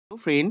So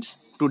friends,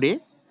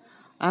 today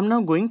I am now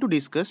going to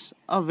discuss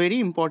a very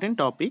important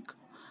topic,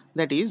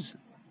 that is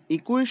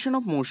equation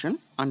of motion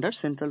under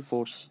central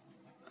force.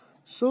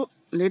 So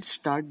let's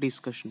start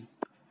discussion.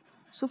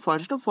 So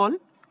first of all,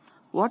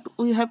 what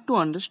we have to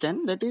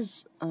understand, that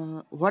is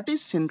what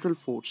is central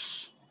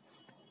force?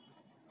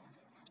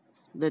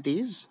 That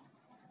is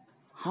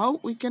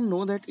how we can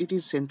know that it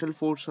is central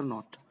force or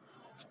not.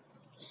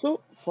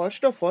 So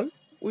first of all,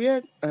 we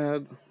are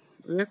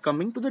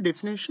coming to the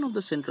definition of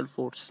the central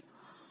force.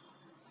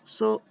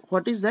 So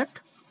what is that?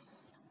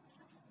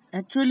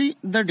 Actually,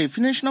 the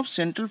definition of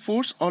central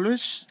force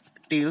always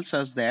tells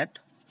us that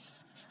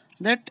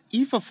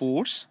if a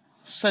force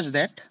such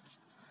that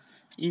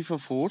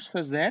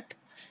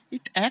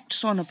it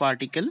acts on a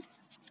particle,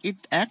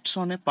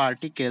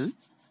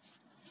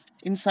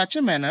 in such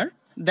a manner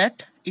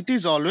that it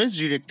is always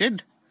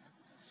directed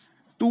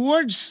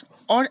towards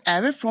or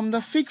away from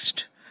the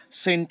fixed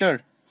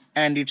center,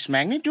 and its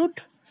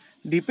magnitude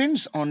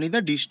depends only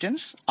the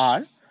distance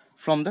r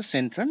from the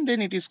center, then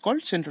it is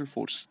called central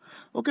force.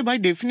 Okay, by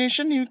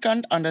definition you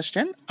can't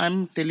understand,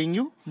 I'm telling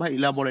you by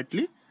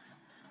elaborately.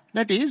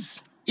 That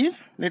is,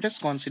 if let us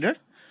consider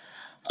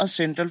a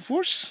central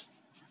force,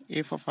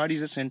 f of r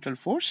is a central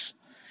force,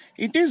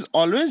 it is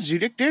always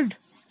directed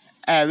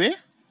away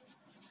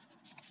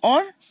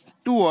or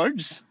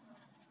towards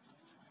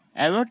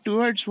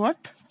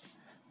what,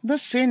 the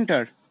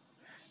center,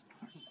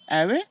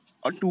 away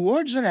or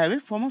towards or away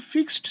from a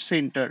fixed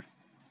center.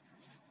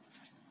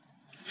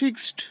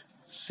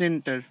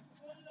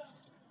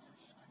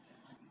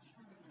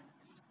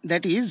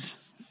 That is,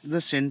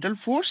 the central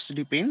force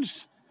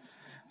depends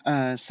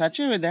such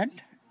a way that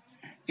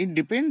it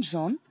depends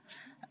on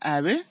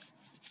away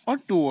or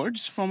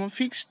towards from a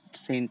fixed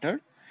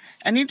center,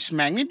 and its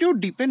magnitude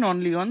depend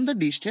only on the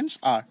distance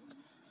r.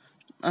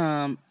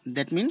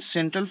 That means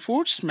central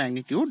force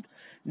magnitude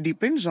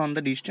depends on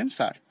the distance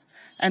r.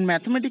 And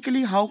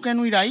mathematically, how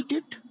can we write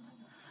it?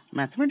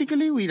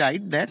 Mathematically, we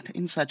write that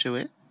in such a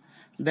way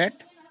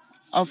that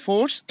a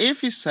force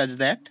F is such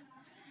that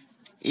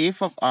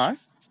F of r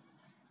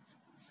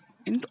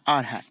into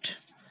r hat.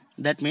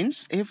 That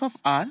means F of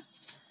r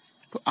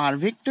to r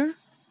vector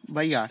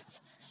by r.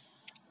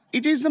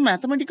 It is the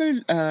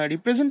mathematical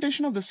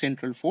representation of the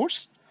central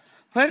force,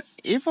 where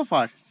F of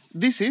r,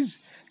 this is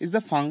the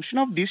function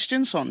of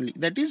distance only,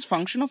 that is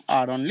function of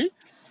r only,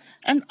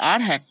 and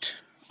r hat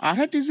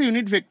is the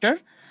unit vector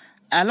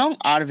along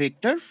r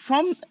vector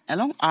from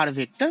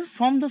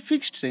the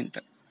fixed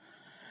center.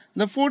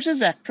 The force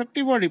is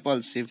attractive or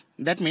repulsive.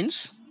 That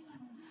means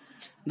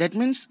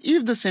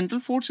if the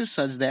central force is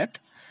such that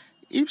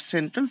if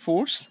central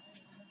force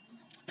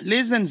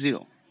less than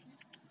 0,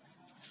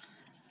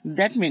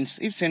 that means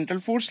if central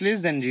force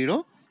less than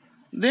 0,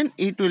 then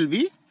it will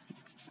be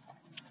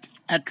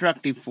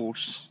attractive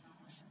force.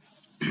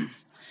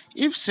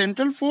 If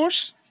central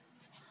force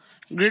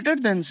greater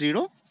than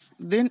 0,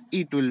 then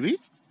it will be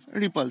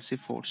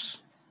repulsive force.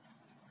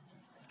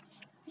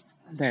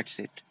 That's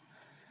it.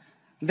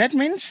 That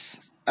means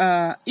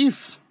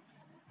if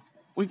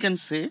we can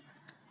say,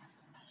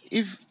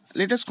 if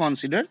let us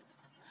consider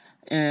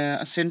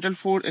a central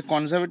force, a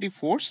conservative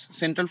force,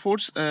 central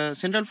force,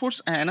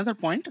 another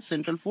point,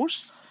 central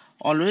force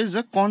always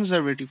a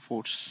conservative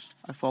force.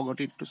 I forgot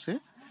it to say,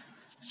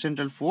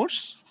 central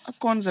force a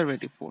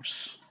conservative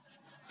force.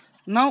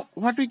 Now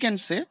what we can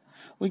say?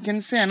 We can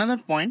say another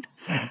point,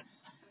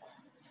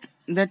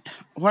 that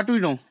what we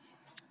know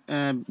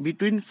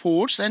between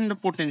force and the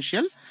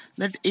potential,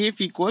 that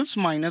F equals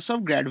minus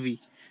of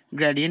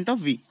gradient of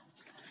V.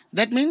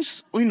 That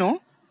means we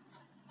know,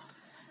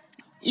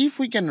 if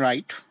we can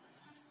write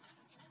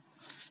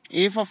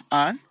F of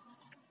r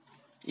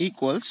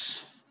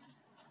equals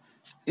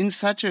in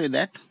such a way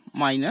that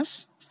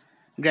minus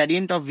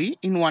gradient of V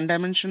in one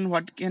dimension,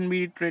 what can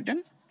be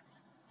written?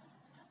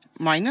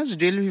 Minus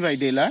del V by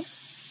del r.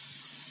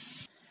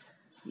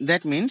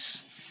 That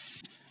means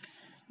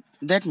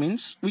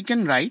we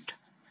can write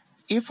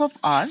F of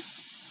r,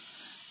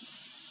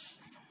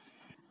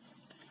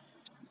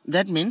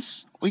 that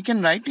means we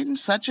can write it in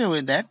such a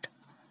way that,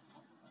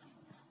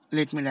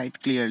 let me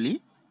write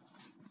clearly,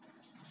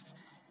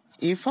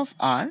 F of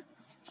r,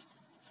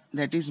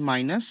 that is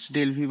minus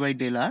del V by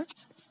del r,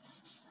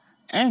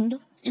 and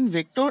in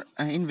vector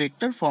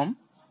form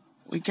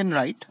we can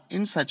write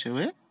in such a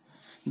way,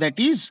 that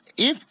is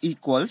F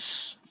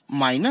equals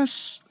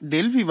minus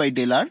del V by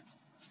del r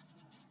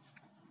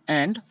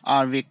and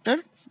r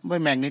vector by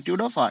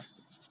magnitude of r,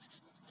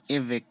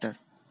 F vector.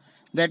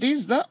 That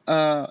is the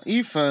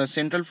if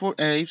central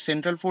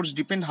force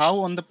depend how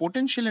on the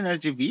potential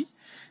energy V,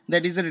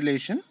 that is a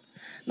relation.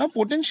 Now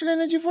potential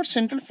energy for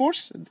central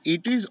force,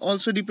 it is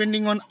also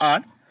depending on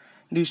r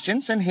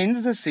distance, and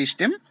hence the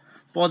system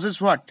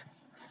possesses what?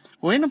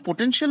 When a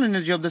potential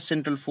energy of the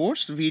central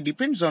force V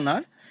depends on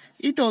r,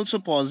 it also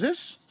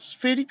possesses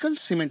spherical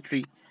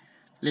symmetry.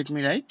 Let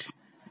me write,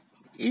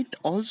 it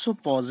also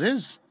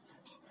possesses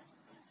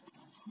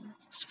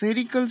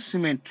spherical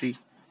symmetry.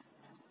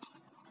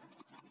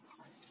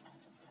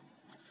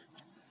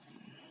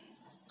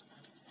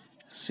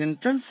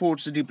 central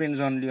force depends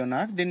only on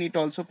r, then it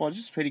also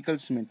possesses spherical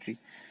symmetry.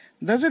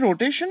 Thus, a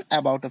rotation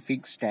about a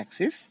fixed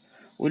axis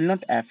will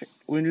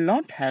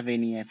not have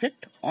any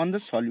effect on the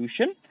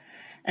solution.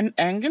 An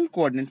angle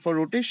coordinate for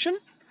rotation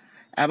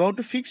about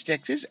a fixed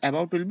axis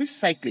about will be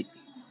cyclic.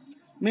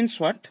 Means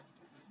what?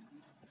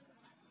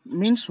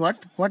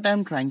 What I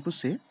am trying to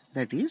say,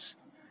 that is,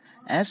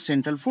 as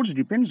central force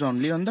depends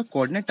only on the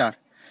coordinate r,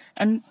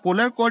 and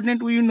polar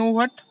coordinate we know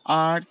what,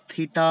 r,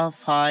 theta,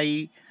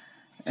 phi,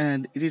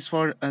 and it is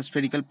for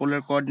spherical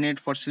polar coordinate.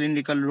 For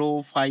cylindrical,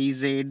 rho, phi,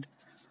 z,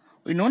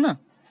 we know na.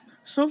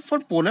 So for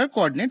polar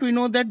coordinate we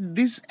know that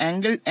this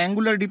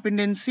angular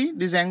dependency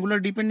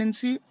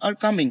are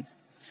coming.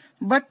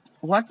 But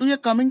what we are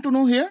coming to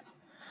know here,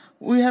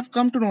 we have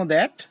come to know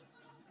that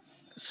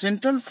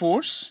central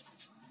force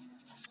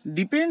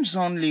depends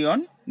only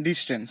on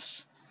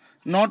distance,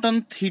 not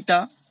on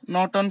theta,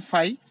 not on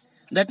phi.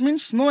 That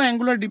means no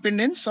angular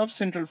dependence of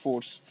central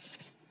force.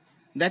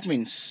 That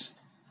means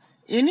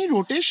any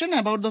rotation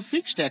about the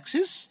fixed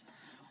axis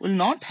will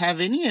not have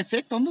any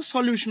effect on the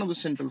solution of the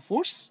central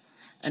force.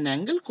 An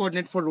angle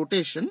coordinate for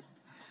rotation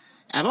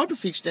about a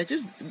fixed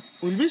axis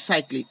will be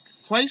cyclic.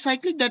 Why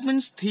cyclic? That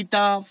means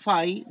theta,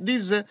 phi,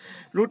 this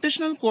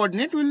rotational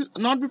coordinate will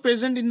not be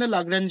present in the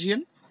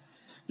Lagrangian.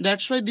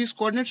 That's why these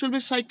coordinates will be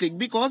cyclic,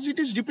 because it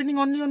is depending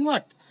only on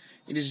what?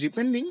 It is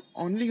depending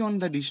only on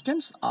the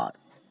distance r.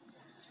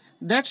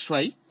 That's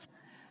why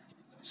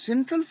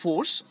central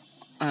force,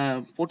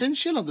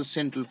 potential of the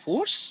central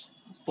force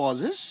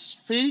possesses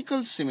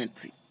spherical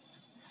symmetry.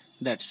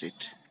 That's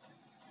it.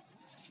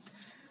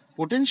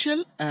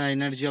 Potential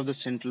energy of the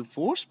central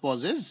force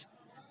possesses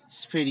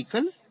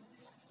spherical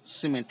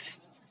symmetry.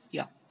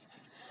 Yeah.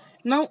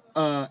 Now,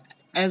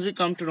 as we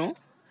come to know,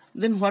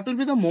 then what will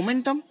be the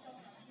momentum?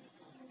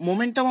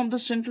 Momentum of the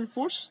central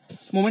force,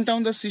 momentum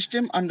of the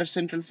system under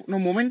central force. No,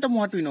 momentum,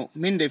 what we know,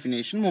 main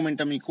definition,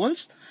 momentum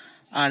equals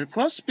r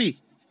cross p,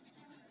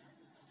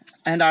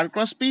 and r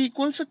cross p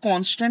equals a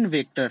constant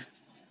vector.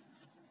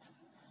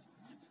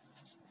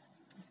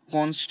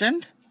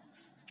 Constant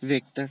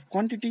vector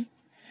quantity.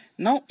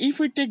 Now, if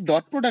we take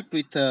dot product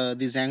with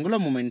this angular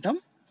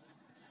momentum,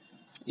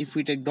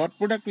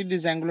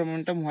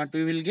 what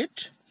we will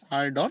get?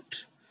 R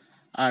dot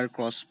r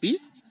cross p.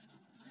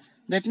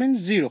 That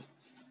means 0.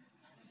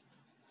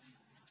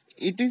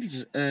 It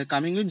is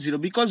coming with 0,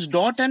 because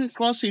dot and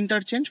cross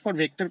interchange for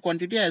vector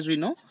quantity, as we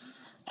know.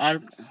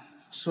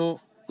 So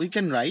we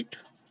can write,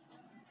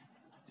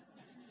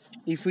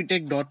 if we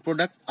take dot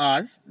product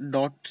r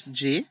dot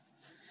j,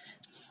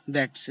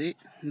 that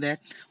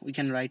we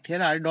can write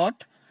here r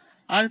dot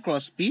r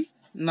cross p.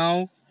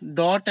 Now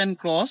dot and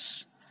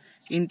cross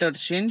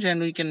interchange, and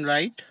we can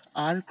write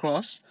r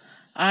cross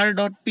r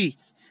dot p.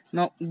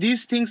 Now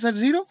these things are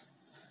 0,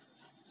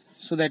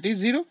 so that is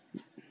 0.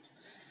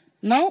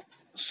 Now,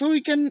 so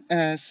we can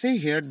say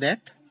here that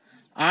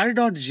r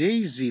dot j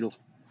is 0.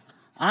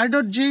 R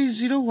dot j is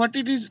 0. What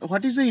is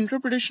the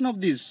interpretation of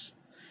this?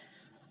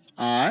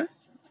 R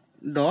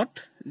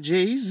dot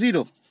j is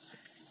 0.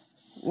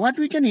 What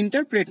we can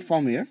interpret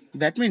from here,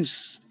 that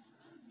means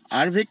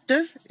r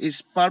vector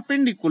is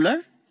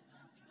perpendicular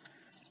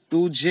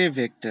to j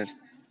vector,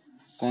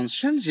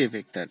 constant j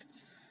vector.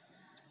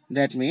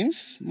 That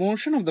means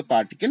motion of the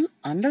particle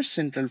under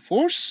central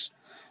force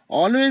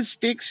always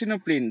takes in a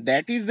plane.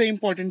 That is the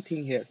important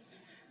thing here.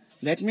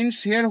 That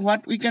means here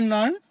what we can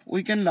learn?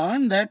 We can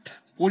learn that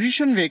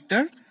position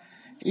vector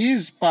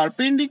is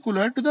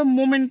perpendicular to the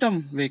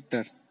momentum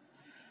vector.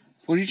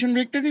 Position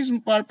vector is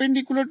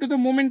perpendicular to the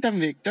momentum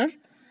vector.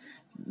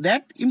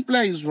 That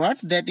implies what?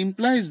 That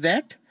implies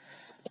that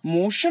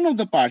motion of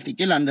the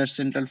particle under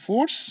central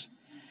force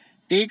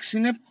takes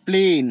in a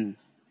plane.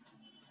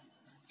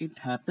 It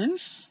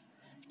happens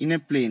in a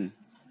plane.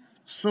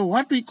 So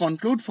what we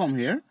conclude from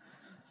here?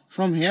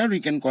 From here we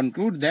can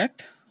conclude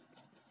that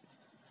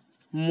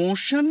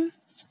motion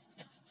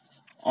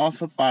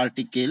of a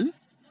particle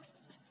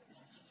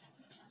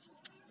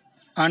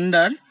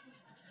under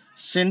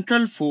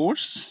central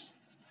force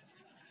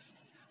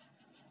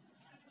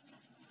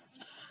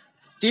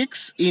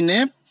takes in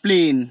a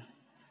plane.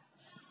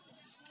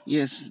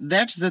 Yes,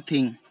 that's the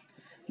thing.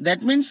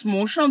 That means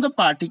motion of the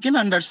particle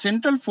under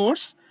central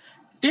force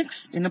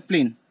takes in a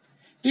plane.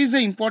 It is the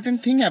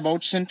important thing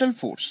about central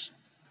force.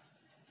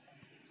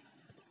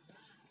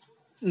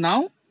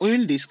 Now we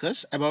will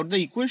discuss about the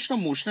equation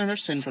of motion under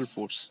central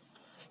force.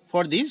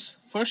 For this,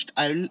 first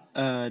I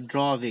will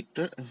draw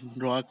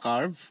a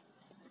curve,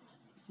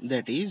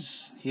 that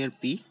is here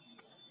P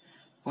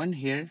point.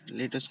 Here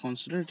let us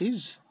consider it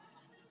is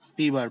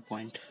P bar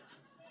point.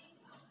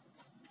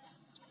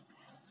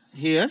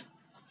 Here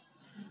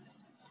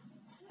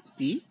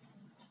P,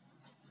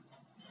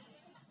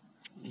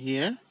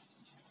 here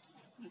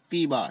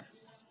P bar,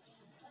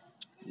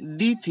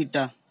 d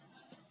theta,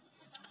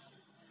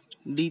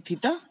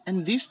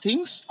 and these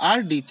things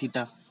are d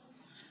theta,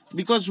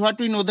 because what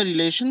we know, the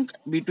relation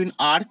between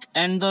arc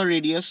and the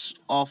radius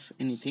of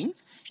anything,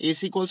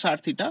 S equals r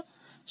theta.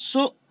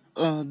 So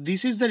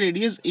this is the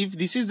radius. If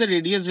this is the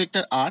radius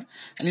vector r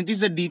and it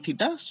is a d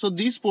theta, so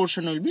this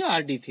portion will be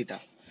r d theta.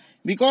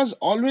 Because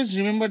always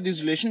remember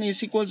this relation,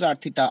 s equals r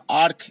theta.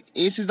 Arc,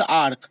 s is the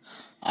arc,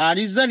 r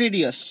is the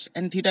radius,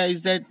 and theta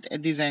is that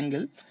this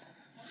angle.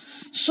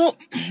 So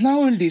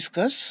now we'll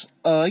discuss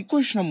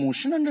equation of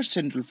motion under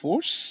central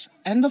force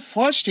and the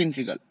first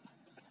integral.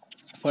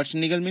 First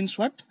integral means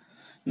what?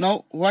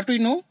 Now what we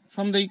know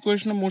from the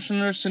equation of motion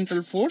under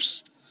central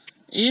force,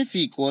 F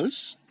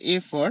equals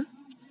Fr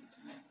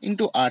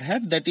into r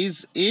hat, that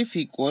is F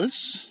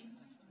equals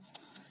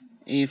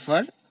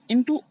Fr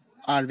into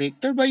r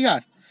vector by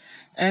r.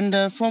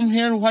 And from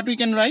here what we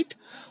can write?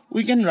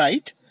 We can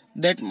write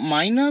that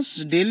minus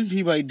del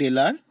v by del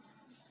r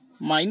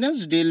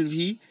minus del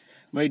v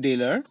by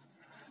del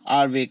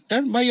r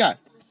vector by r.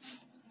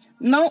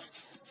 Now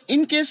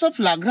in case of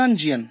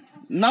Lagrangian,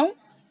 now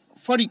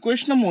for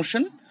equation of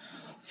motion,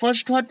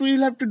 first what we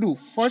will have to do?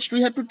 First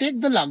we have to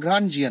take the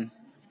Lagrangian.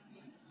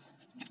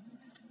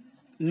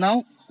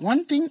 Now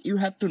one thing you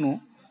have to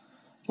know,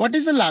 what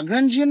is the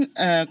Lagrangian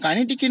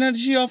kinetic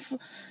energy of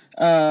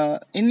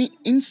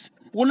in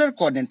polar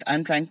coordinate? I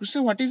am trying to say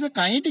what is the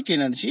kinetic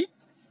energy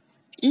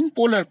in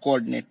polar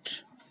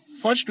coordinate.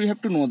 First we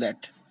have to know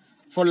that.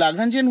 For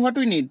Lagrangian what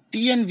we need?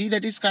 T and V,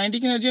 that is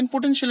kinetic energy and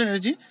potential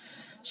energy.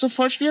 So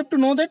first we have to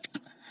know that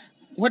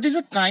what is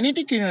the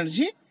kinetic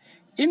energy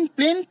in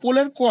plane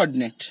polar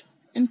coordinate.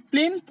 In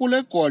plane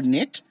polar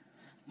coordinate,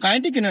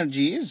 kinetic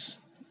energy is,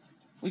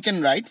 we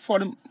can write for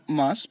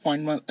mass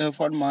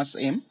for mass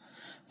m,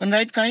 we can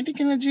write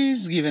kinetic energy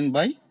is given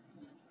by,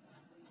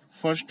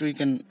 first we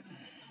can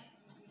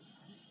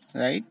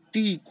write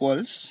T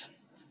equals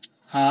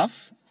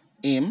half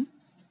m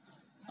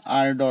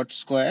r dot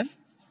square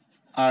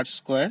r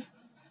square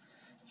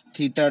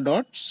theta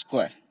dot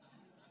square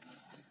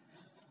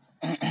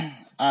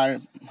r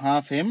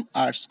half m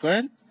r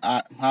square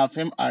half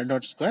m r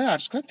dot square r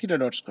square theta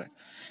dot square.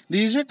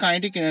 This is a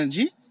kinetic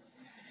energy.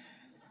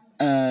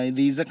 This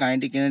is the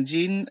kinetic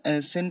energy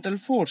in central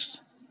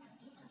force.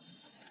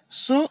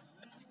 So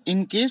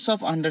in case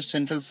of under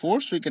central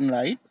force, we can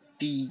write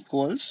T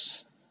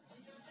equals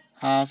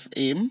half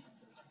m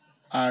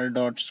r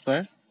dot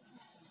square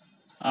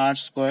r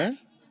square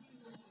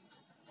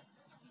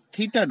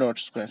theta dot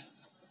square.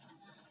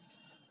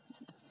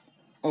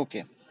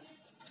 Okay,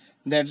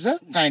 that's the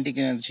kinetic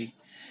energy.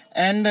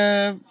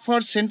 And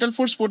for central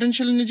force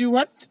potential energy,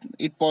 what?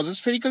 It possesses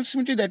spherical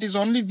symmetry, that is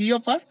only V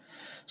of r.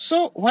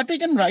 So what we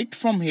can write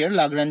from here,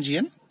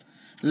 Lagrangian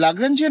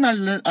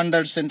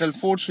under central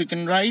force, we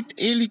can write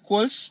L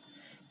equals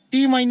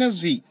T minus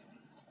V.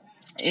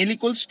 L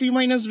equals T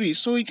minus V.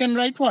 So we can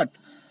write what?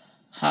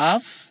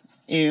 Half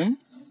m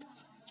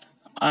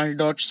r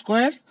dot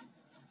square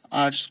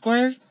r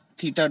square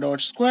theta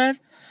dot square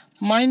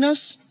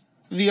minus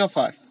V of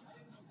r.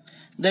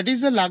 That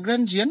is the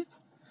Lagrangian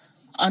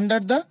under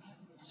the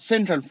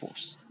central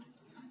force.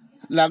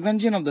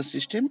 Lagrangian of the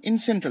system in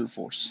central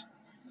force.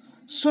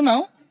 So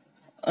now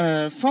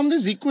from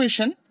this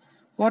equation,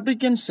 what we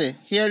can say?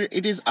 Here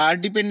it is r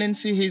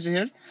dependency is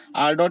here,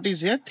 r dot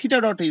is here,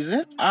 theta dot is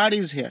here, r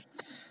is here.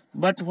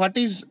 But what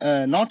is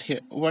not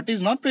here? What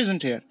is not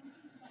present here?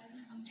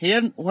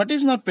 Here what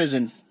is not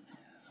present?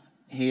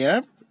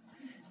 Here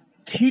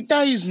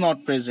theta is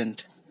not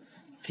present.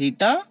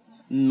 Theta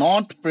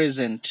not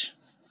present.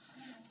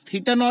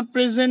 Theta not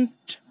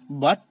present,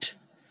 but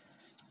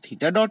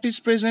theta dot is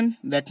present.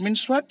 That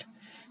means what?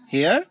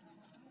 Here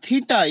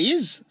theta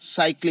is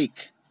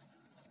cyclic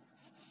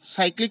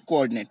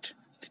coordinate.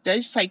 Theta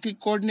is cyclic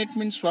coordinate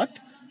means what?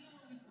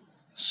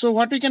 So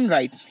what we can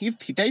write? If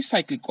theta is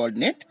cyclic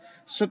coordinate,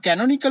 so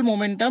canonical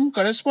momentum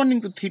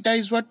corresponding to theta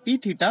is what? P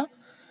theta.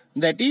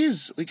 That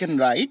is, we can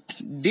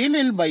write del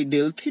L by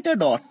del theta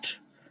dot.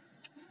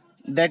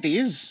 That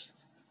is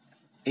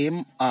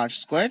m r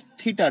square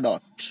theta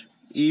dot.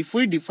 If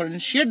we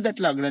differentiate that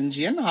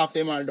Lagrangian, half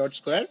m r dot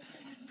square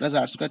plus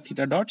r square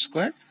theta dot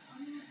square,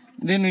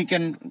 then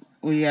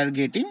we are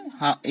getting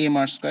m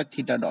r square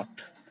theta dot.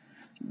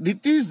 This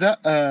is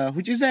the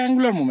which is the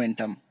angular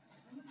momentum.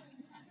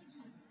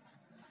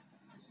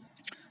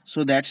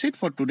 So that's it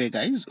for today,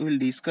 guys. We will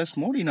discuss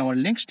more in our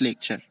next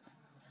lecture.